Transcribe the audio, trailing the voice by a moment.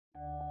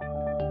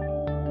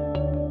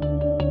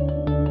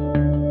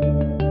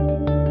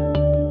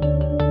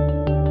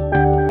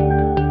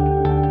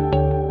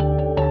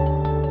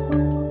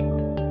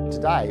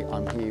today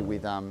I'm here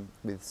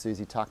with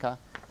Susie Tucker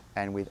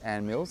and with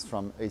Anne Mills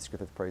from East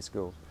Griffith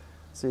Preschool.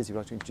 Susie, would you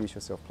like to introduce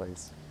yourself,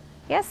 please?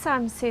 Yes,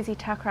 I'm Susie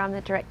Tucker, I'm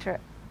the director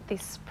at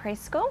this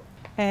preschool.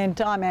 And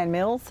I'm Anne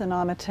Mills and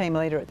I'm a team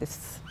leader at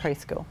this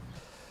preschool.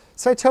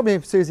 So tell me,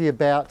 Susie,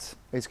 about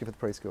East Griffith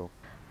Preschool.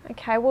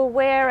 Okay, well,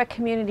 we're a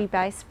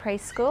community-based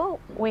preschool.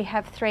 We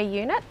have 3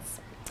 units,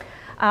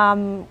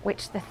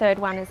 which the third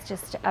one is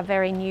just a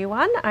very new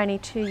one, only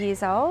 2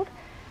 years old.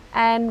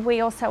 And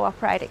we also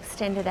operate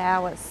extended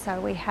hours, so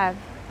we have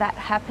that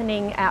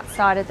happening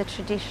outside of the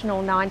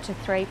traditional 9 to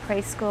 3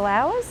 preschool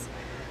hours.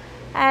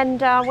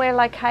 And we're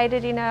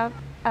located in a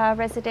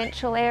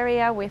residential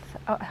area with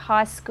a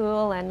high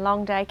school and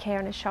long daycare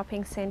and a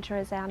shopping centre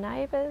as our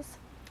neighbours.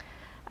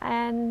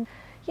 And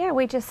yeah,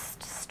 we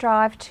just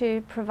strive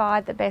to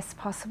provide the best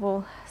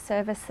possible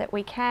service that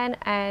we can,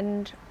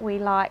 and we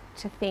like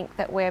to think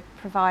that we're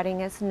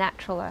providing as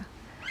natural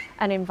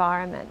an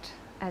environment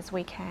as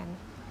we can.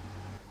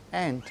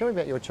 Anne, tell me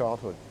about your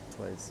childhood,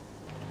 please.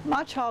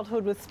 My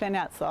childhood was spent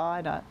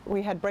outside.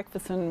 We had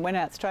breakfast and went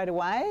out straight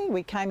away.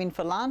 We came in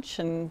for lunch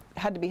and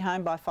had to be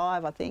home by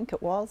 5, I think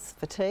it was,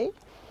 for tea.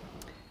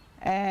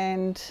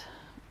 And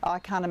I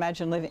can't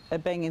imagine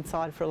being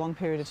inside for a long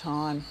period of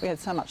time. We had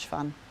so much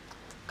fun.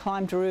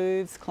 Climbed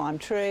roofs, climbed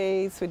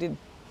trees. We did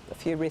a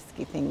few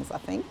risky things, I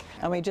think.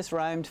 And we just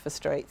roamed for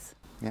streets.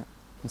 Yeah.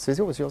 And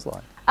Susie, what was yours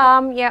like?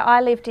 Yeah,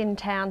 I lived in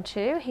town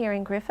too, here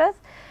in Griffith.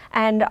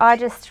 And I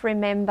just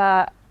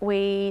remember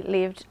we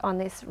lived on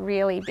this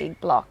really big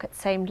block. It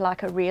seemed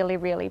like a really,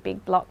 really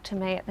big block to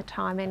me at the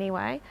time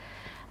anyway.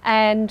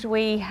 And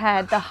we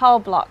had the whole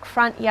block,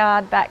 front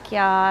yard,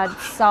 backyard,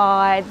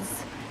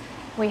 sides.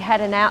 We had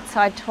an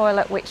outside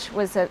toilet, which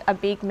was a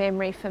big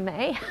memory for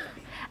me.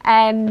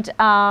 And,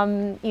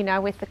 you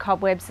know, with the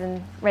cobwebs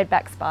and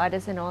redback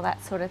spiders and all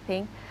that sort of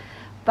thing.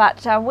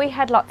 But we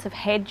had lots of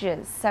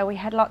hedges, so we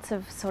had lots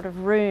of sort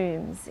of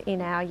rooms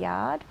in our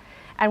yard.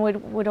 And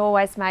we'd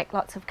always make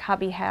lots of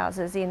cubby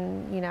houses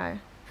in, you know,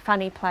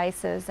 funny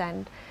places.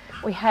 And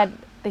we had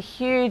the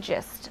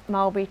hugest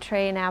mulberry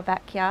tree in our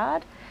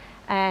backyard.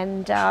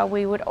 And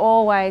we would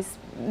always,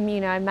 you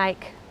know,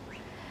 make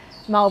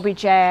mulberry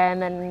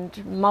jam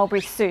and mulberry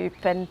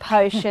soup and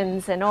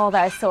potions and all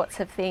those sorts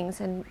of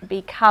things, and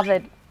be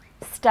covered,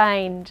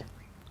 stained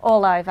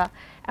all over.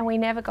 And we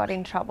never got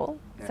in trouble.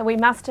 So we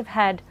must have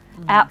had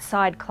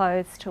outside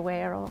clothes to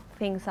wear or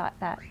things like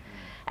that.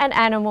 And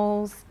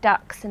animals,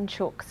 ducks and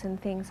chooks and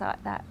things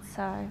like that.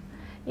 So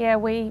yeah,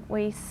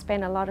 we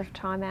spent a lot of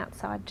time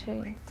outside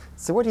too.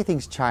 So what do you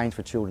think's changed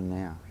for children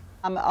now?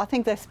 I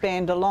think they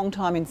spend a long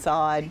time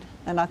inside,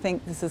 and I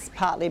think this is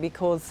partly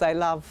because they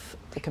love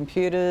the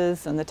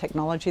computers and the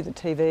technology, the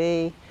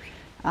TV.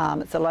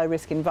 It's a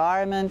low-risk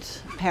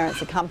environment.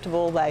 Parents are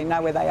comfortable, they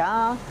know where they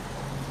are,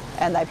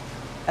 and they,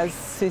 as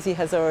Susie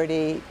has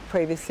already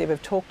previously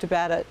we've talked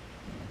about it,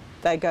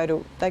 they go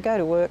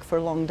to work for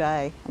a long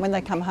day. When they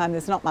come home,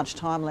 there's not much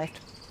time left.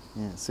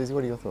 Yeah, Susie,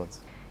 what are your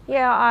thoughts?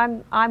 Yeah,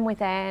 I'm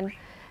with Anne.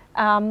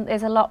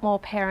 There's a lot more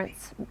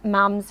parents,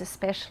 mums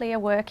especially, are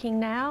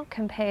working now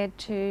compared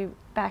to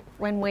back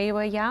when we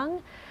were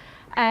young.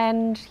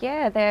 And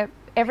yeah,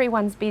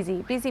 everyone's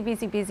busy,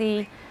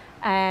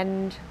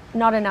 and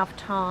not enough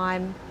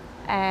time.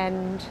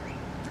 And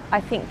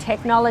I think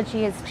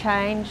technology has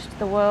changed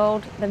the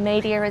world, the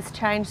media has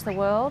changed the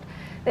world.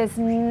 There's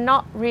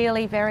not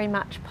really very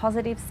much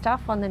positive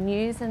stuff on the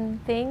news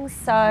and things,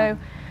 so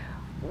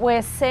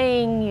we're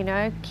seeing, you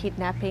know,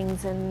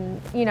 kidnappings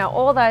and, you know,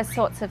 all those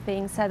sorts of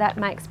things, so that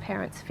makes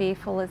parents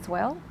fearful as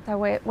well. So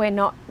we're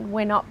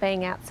not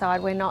being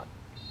outside, we're not,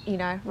 you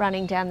know,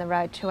 running down the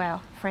road to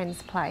our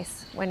friend's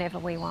place whenever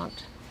we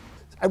want.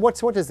 And what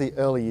does the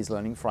Early Years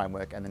Learning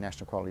Framework and the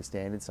National Quality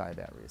Standard say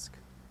about risk?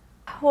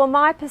 Well,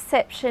 my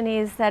perception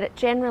is that it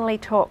generally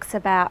talks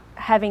about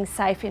having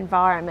safe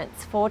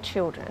environments for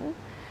children,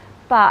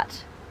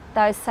 but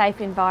those safe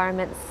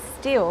environments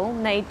still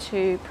need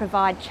to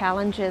provide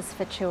challenges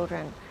for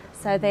children.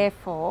 So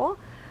therefore,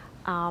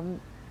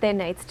 there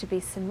needs to be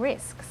some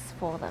risks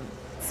for them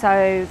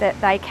so that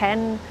they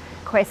can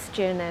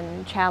question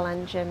and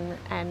challenge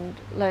and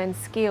learn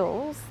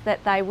skills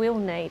that they will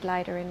need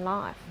later in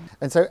life.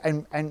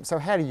 And so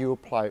how do you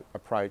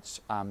approach,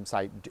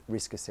 say,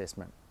 risk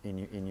assessment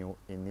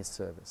in this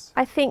service?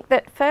 I think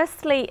that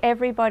firstly,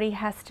 everybody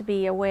has to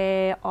be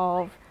aware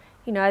of,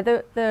 you know,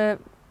 the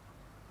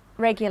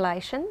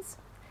regulations,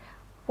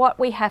 what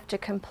we have to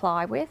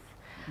comply with,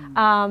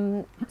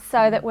 so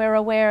that we're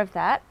aware of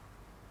that.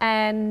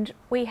 And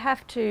we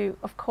have to,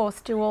 of course,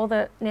 do all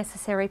the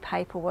necessary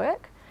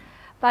paperwork.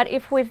 But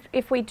if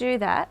we do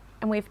that,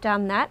 and we've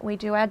done that, we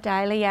do our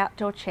daily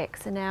outdoor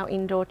checks and our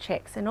indoor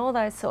checks and all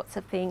those sorts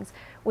of things,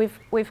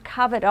 we've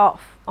covered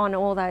off on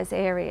all those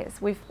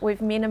areas.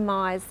 We've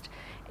minimised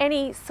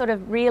any sort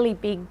of really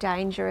big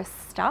dangerous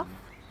stuff.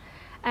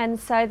 And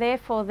so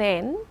therefore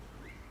then,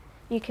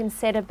 you can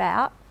set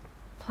about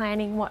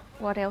planning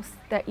what else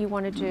that you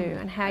want to do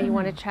and how you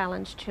want to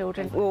challenge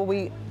children. Well,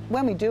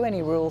 when we do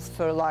any rules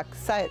for, like,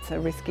 say it's a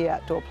risky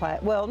outdoor play,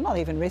 well, not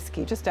even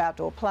risky, just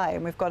outdoor play,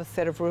 and we've got a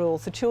set of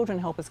rules, the children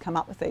help us come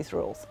up with these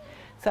rules.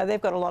 So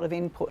they've got a lot of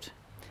input.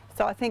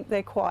 So I think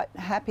they're quite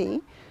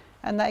happy,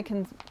 and they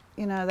can,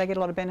 you know, they get a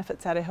lot of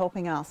benefits out of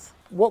helping us.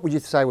 What would you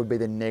say would be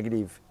the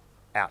negative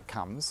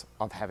outcomes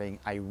of having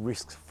a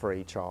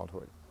risk-free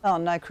childhood? Oh,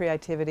 no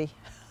creativity.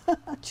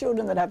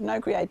 Children that have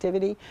no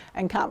creativity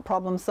and can't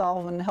problem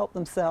solve and help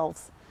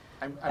themselves,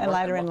 and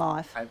later in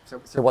life.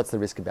 So what's the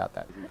risk about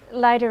that?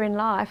 Later in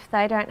life,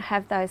 they don't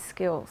have those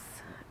skills,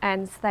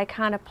 and they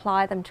can't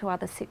apply them to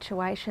other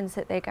situations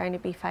that they're going to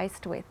be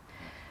faced with.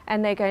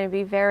 And they're going to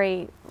be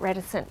very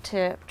reticent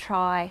to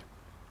try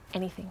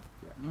anything.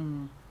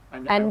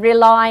 And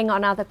relying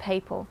on other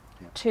people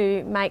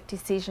to make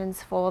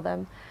decisions for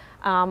them,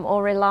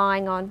 or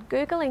relying on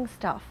Googling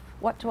stuff.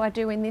 What do I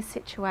do in this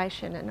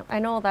situation?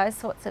 And all those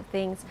sorts of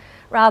things,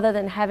 rather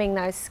than having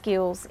those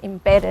skills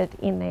embedded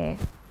in their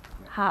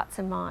hearts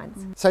and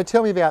minds. So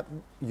tell me about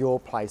your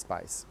play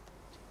space.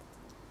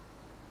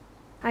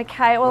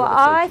 Okay, well,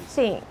 I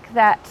think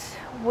that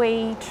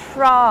we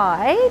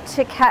try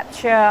to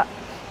capture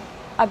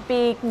a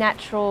big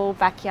natural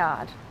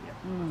backyard.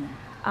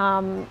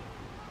 And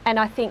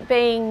I think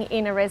being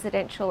in a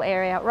residential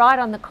area right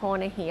on the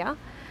corner here,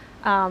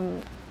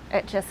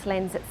 it just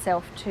lends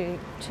itself to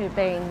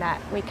being that.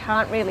 We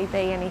can't really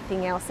be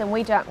anything else, and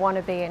we don't want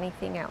to be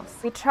anything else.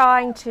 We're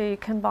trying to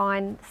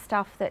combine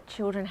stuff that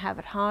children have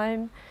at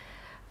home,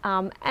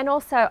 and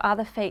also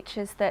other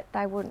features that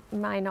they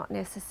may not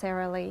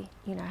necessarily,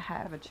 you know,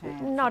 have. A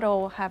chance. Not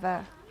all have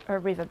a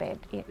riverbed,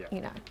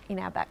 you know, in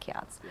our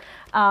backyards,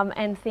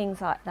 and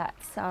things like that.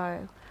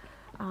 So,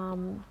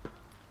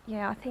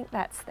 yeah, I think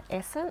that's the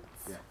essence.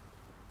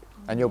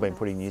 And you've been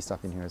putting new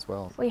stuff in here as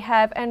well. We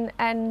have,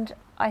 and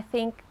I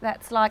think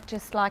that's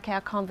just like our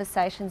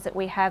conversations that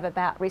we have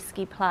about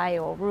risky play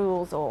or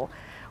rules or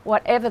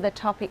whatever the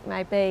topic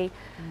may be.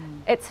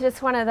 It's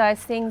just one of those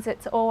things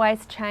that's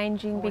always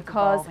changing,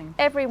 because evolving.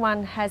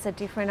 Everyone has a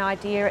different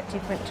idea at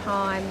different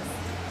times.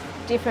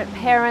 Different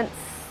parents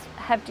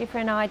have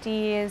different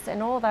ideas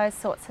and all those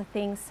sorts of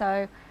things.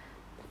 So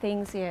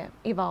things,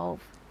 evolve.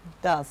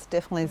 It does,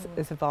 definitely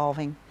is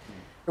evolving.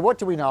 What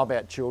do we know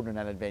about children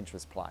and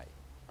adventurous play?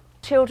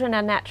 Children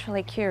are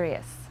naturally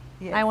curious.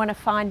 Yes. They want to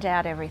find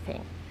out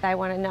everything. They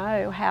want to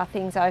know how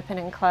things open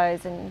and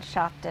close and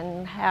shut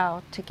and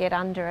how to get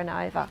under and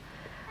over.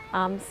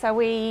 So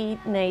we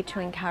need to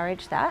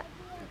encourage that.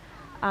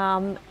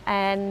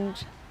 And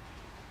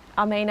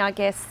I mean, I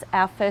guess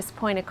our first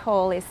point of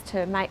call is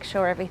to make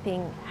sure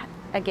everything,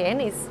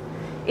 again,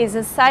 is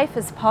as safe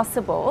as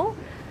possible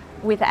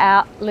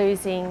without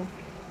losing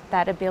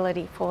that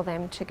ability for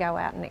them to go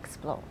out and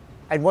explore.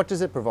 And what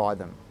does it provide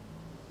them?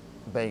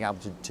 Being able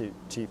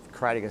to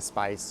creating a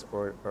space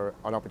or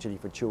an opportunity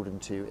for children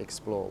to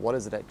explore. What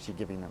is it actually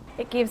giving them?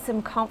 It gives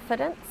them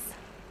confidence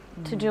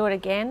to do it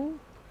again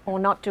or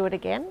not do it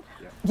again.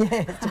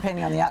 Yes,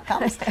 depending on the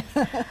outcomes.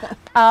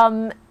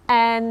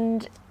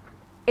 And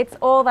it's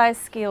all those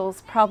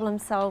skills,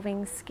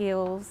 problem-solving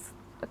skills,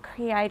 the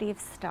creative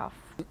stuff.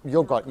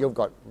 You've got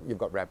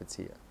rabbits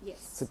here.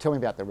 Yes. So tell me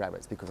about the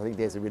rabbits, because I think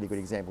there's a really good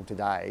example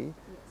today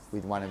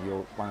with one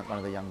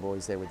of the young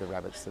boys there with the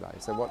rabbits today.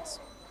 So what's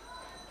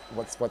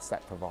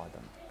that provide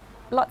them?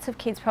 Lots of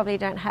kids probably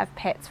don't have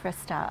pets for a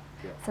start.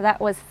 So that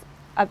was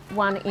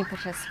one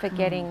impetus for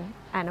getting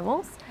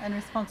animals. And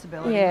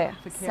responsibility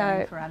for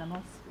caring for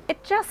animals.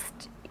 It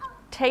just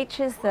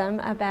teaches them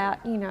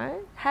about, you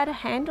know, how to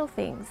handle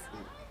things.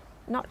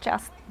 Not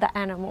just the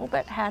animal,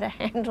 but how to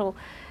handle,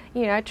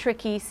 you know,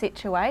 tricky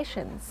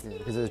situations. Yeah,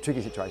 because there's a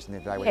tricky situation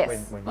there today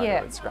when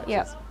rabbit scratches.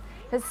 Yeah.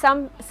 Because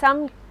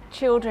some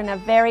children are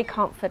very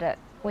confident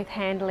with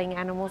handling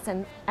animals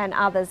and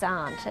others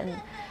aren't, and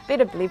a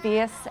bit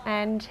oblivious,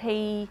 and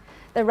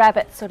the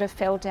rabbit sort of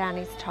fell down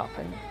his top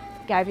and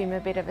gave him a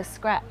bit of a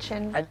scratch.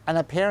 And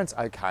are parents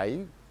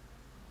okay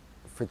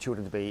for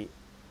children to be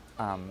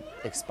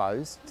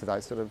exposed to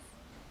those sort of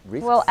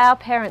risks? Well, our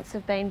parents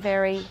have been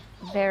very,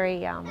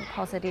 very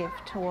positive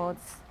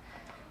towards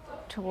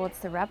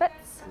the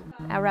rabbits.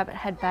 Our rabbit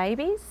had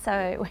babies,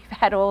 so we've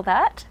had all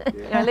that,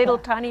 you know, little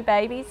tiny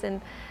babies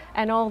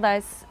and all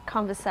those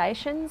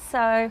conversations.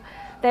 So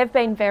they've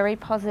been very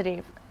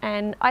positive.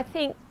 And I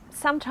think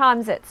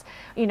sometimes it's,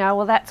 you know,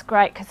 well, that's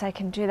great because they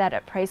can do that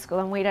at preschool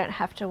and we don't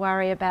have to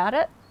worry about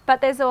it.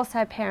 But there's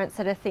also parents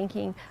that are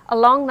thinking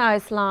along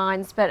those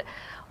lines, but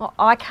well,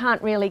 I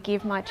can't really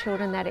give my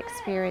children that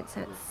experience,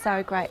 and it's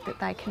so great that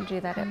they can do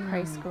that at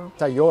preschool.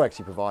 So you're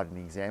actually providing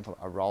an example,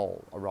 a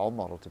role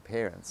model to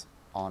parents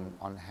on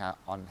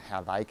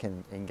how they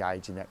can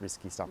engage in that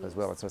risky stuff as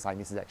well. And sort of saying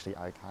this is actually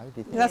okay. Do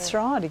you think? That's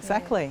right,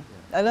 exactly.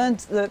 They learn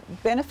the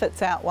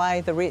benefits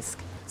outweigh the risk.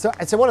 So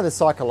what are the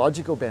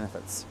psychological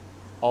benefits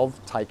of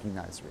taking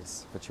those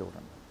risks for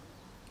children?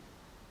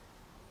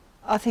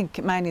 I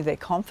think mainly their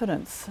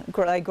confidence.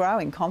 They grow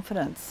in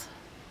confidence,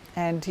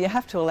 and you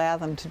have to allow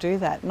them to do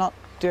that. Not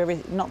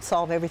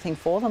solve everything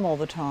for them all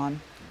the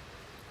time.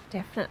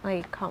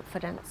 Definitely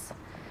confidence,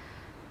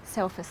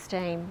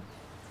 self-esteem.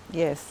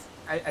 Yes.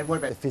 And what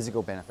about the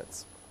physical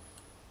benefits?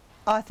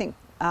 I think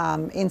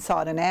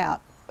inside and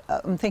out.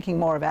 I'm thinking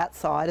more of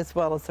outside as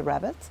well as the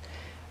rabbits.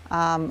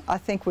 I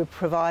think we're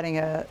providing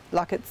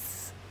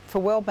it's for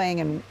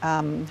well-being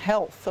and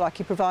health, like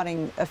you're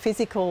providing a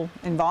physical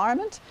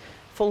environment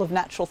full of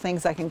natural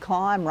things they can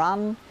climb,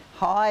 run,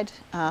 hide.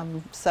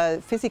 So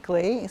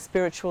physically,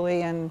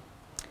 spiritually and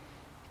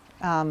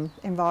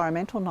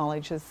environmental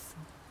knowledge is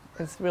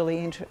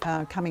really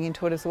coming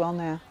into it as well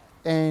now.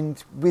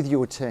 And with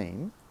your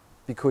team,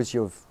 because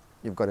you've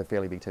got a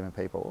fairly big team of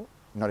people,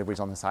 not everybody's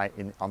on the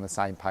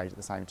same page at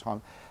the same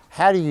time.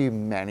 How do you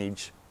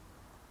manage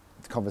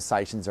the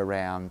conversations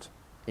around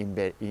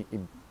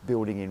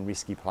building in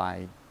risky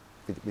play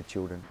with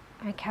children?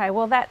 Okay,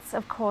 well that's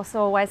of course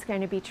always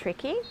going to be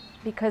tricky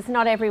because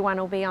not everyone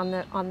will be on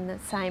the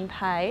same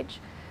page,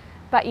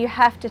 but you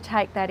have to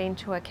take that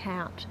into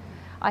account.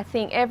 I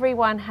think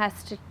everyone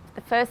has to,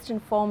 first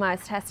and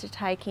foremost, has to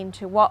take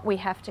into what we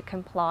have to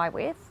comply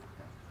with,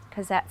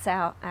 because that's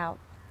our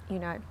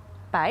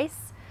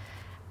base.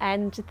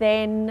 And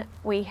then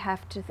we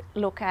have to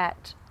look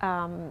at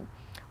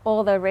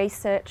all the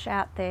research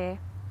out there,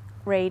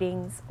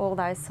 readings, all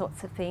those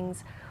sorts of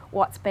things,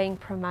 what's being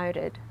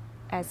promoted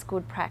as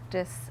good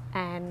practice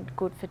and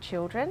good for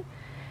children.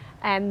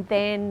 And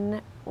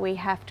then we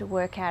have to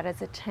work out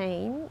as a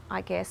team,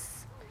 I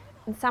guess,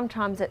 and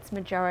sometimes it's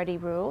majority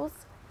rules.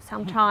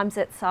 Sometimes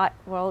it's like,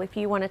 well, if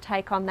you want to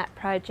take on that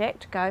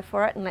project, go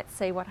for it and let's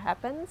see what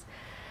happens.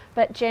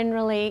 But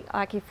generally,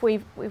 like if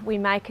we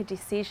make a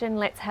decision,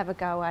 let's have a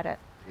go at it.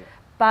 Yeah.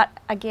 But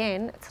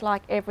again, it's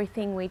like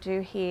everything we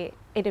do here,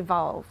 it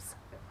evolves.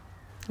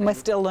 And we're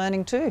still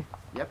learning too.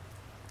 Yep.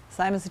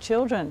 Same as the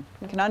children.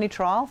 You can only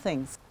trial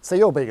things. So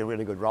you're being a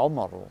really good role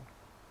model,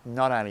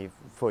 not only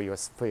for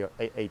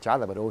each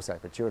other, but also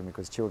for children,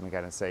 because children are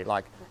going to see.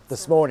 Like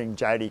this morning,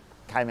 Jodie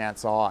came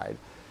outside,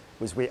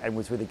 was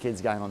with the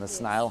kids going on the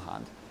snail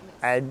hunt.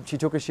 And she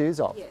took her shoes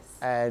off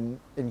and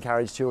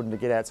encouraged children to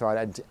get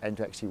outside and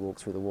to actually walk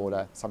through the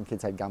water. Some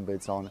kids had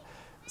gumboots on,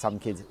 some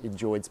kids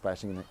enjoyed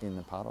splashing in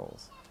the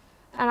puddles.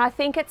 And I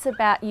think it's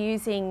about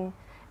using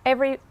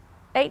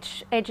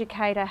each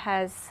educator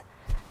has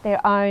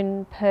their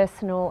own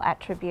personal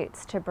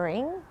attributes to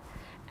bring,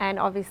 and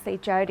obviously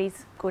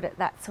Jodie's good at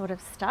that sort of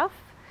stuff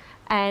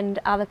and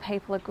other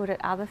people are good at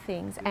other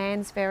things.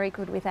 Anne's very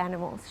good with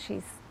animals,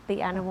 she's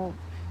the animal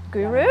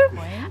guru,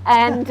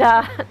 and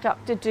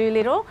Dr.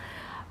 Doolittle,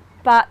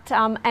 but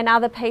and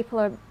other people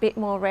are a bit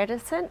more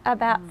reticent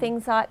about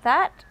things like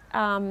that,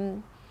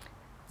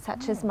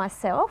 such as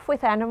myself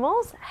with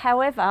animals.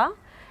 However,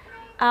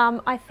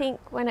 I think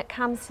when it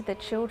comes to the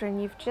children,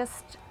 you've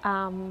just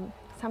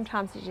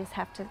sometimes you just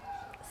have to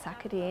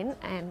suck it in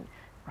and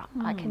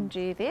I can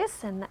do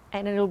this and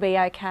it'll be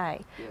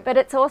okay. Yeah. But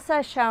it's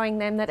also showing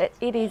them that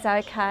it is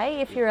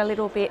okay if you're a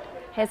little bit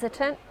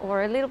hesitant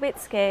or a little bit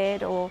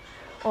scared or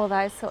all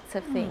those sorts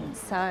of things.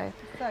 So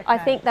okay. I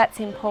think that's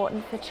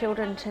important for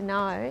children to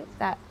know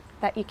that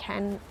you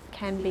can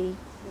be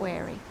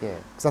wary. Yeah,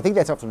 because I think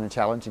that's often a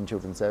challenge in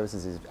children's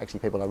services is actually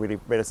people are really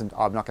reticent,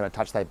 I'm not going to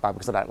touch that bug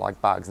because I don't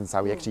like bugs, and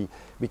so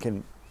we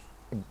can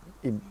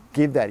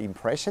give that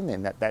impression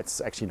then that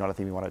that's actually not a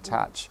thing we want to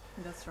touch.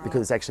 That's right.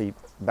 Because it's actually,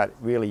 but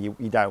really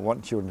you don't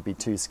want children to be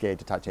too scared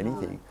to touch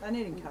anything. No, they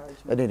need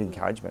encouragement. They need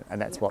encouragement,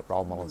 and that's what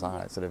role models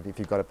are. Sort of, if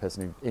you've got a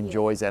person who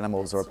enjoys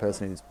animals or a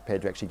person who's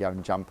prepared to actually go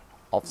and jump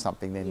off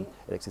something, then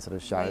it actually sort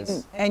of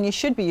shows. And you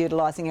should be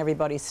utilising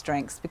everybody's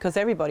strengths because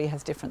everybody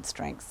has different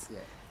strengths. Yeah.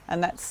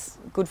 And that's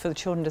good for the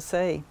children to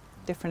see,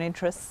 different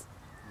interests.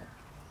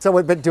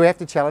 So, but do we have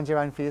to challenge our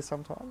own fears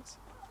sometimes?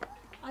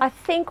 I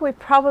think we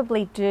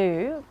probably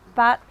do,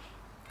 but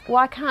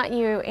why can't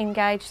you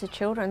engage the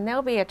children?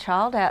 There'll be a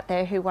child out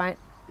there who won't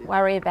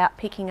worry about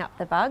picking up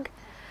the bug.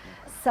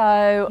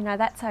 So,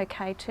 that's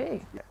okay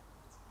too. Yeah.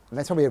 And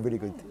that's probably a really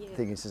good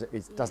thing, is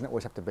it doesn't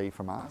always have to be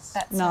from us.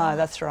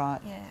 That's right.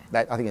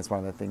 Yeah. I think it's one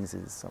of the things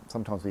is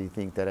sometimes we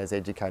think that as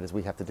educators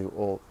we have to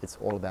do it's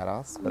all about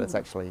us, but it's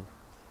actually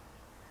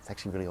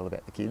really all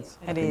about the kids.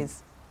 It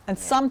is. And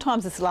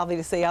sometimes it's lovely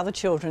to see other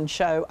children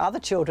show other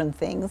children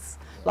things,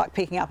 like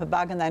picking up a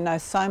bug, and they know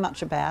so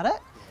much about it,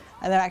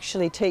 and they're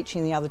actually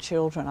teaching the other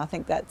children. I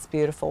think that's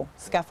beautiful.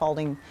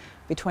 Scaffolding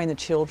between the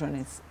children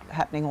is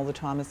happening all the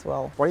time as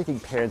well. What do you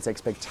think parents'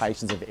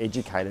 expectations of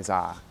educators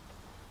are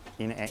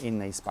in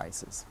these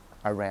spaces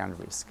around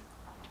risk?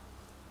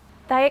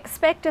 They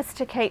expect us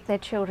to keep their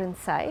children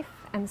safe,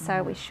 and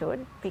so we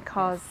should,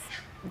 because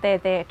they're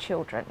their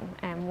children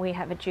and we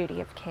have a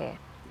duty of care.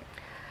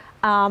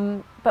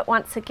 But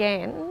once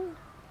again,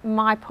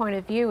 my point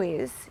of view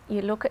is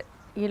you look at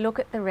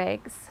the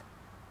regs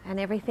and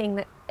everything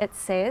that it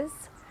says.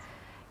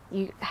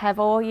 You have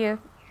all your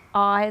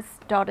I's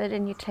dotted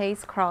and your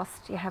T's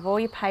crossed. You have all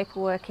your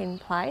paperwork in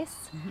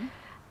place,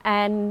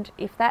 and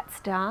if that's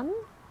done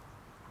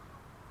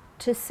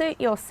to suit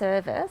your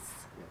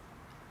service,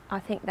 I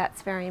think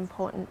that's very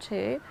important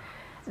too.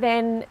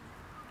 Then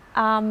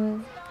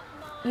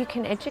you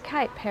can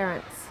educate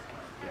parents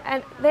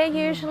And they're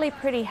usually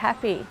pretty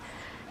happy.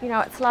 You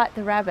know, it's like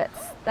the rabbits.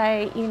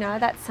 They, you know,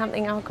 that's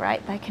something, oh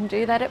great, they can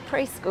do that at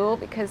preschool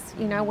because,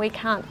 you know, we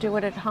can't do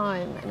it at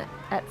home, and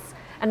that's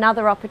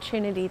another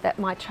opportunity that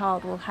my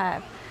child will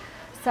have.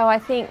 So I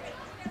think,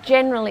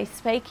 generally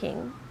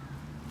speaking,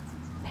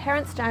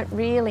 parents don't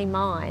really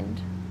mind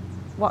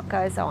what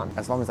goes on.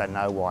 As long as they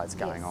know why it's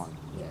going on.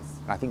 Yes.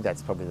 I think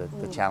that's probably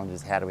the challenge,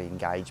 is how do we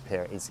engage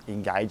parents, is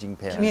engaging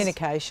parents.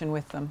 Communication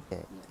with them. Yeah,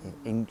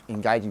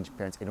 engaging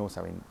parents, and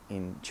also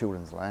in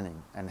children's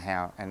learning, and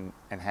how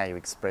you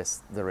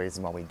express the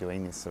reason why we're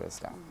doing this sort of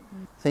stuff.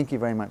 Thank you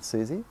very much,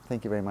 Susie.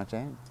 Thank you very much,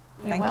 Anne.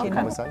 Thank you. For the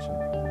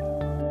conversation.